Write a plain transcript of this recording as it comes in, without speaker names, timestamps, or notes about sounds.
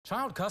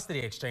Child custody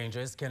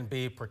exchanges can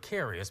be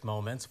precarious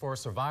moments for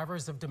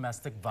survivors of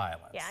domestic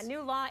violence. Yeah, a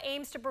new law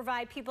aims to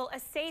provide people a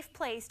safe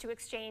place to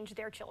exchange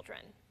their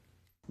children.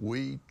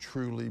 We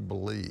truly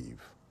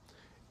believe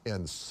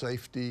in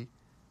safety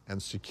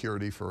and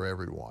security for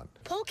everyone.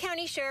 Polk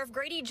County Sheriff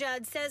Grady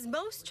Judd says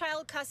most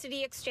child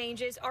custody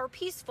exchanges are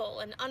peaceful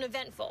and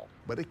uneventful.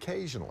 But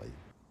occasionally,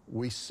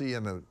 we see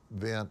an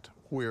event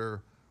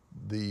where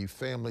the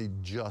family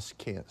just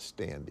can't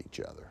stand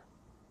each other.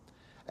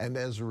 And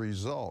as a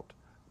result,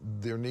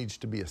 there needs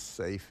to be a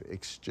safe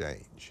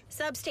exchange.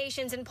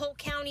 Substations in Polk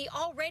County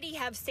already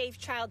have safe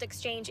child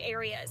exchange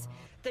areas.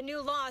 The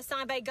new law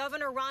signed by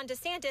Governor Ron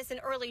DeSantis in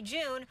early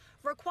June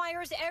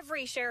requires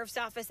every sheriff's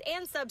office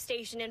and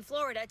substation in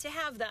Florida to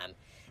have them.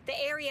 The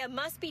area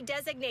must be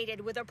designated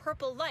with a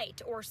purple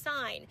light or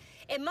sign.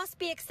 It must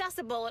be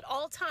accessible at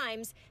all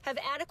times, have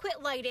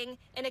adequate lighting,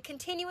 and a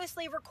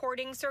continuously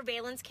recording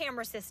surveillance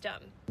camera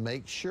system.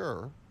 Make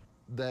sure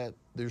that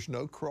there's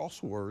no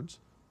crosswords,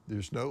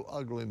 there's no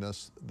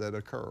ugliness that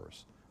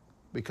occurs.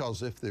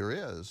 Because if there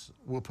is,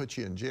 we'll put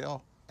you in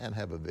jail and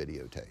have a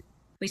videotape.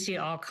 We see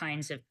all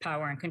kinds of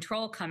power and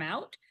control come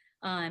out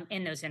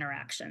in those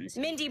interactions.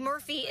 Mindy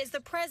Murphy is the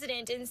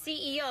president and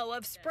CEO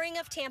of Spring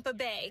of Tampa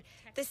Bay,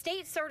 the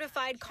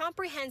state-certified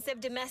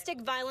comprehensive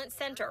domestic violence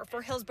center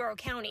for Hillsborough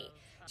County.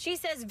 She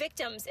says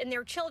victims and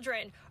their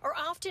children are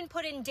often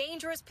put in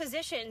dangerous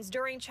positions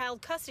during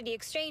child custody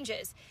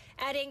exchanges,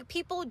 adding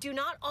people do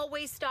not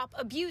always stop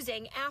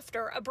abusing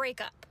after a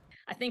breakup.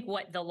 I think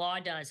what the law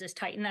does is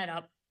tighten that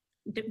up,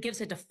 gives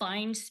a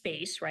defined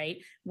space, right,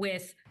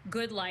 with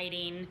good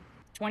lighting,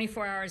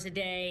 24 hours a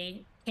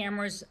day,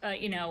 cameras,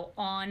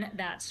 on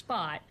that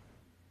spot.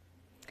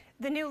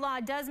 The new law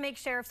does make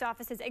sheriff's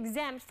offices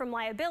exempt from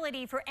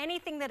liability for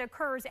anything that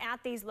occurs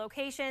at these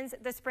locations.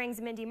 The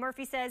Springs' Mindy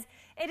Murphy says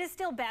it is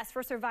still best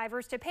for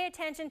survivors to pay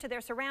attention to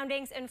their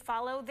surroundings and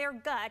follow their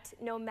gut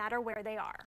no matter where they are.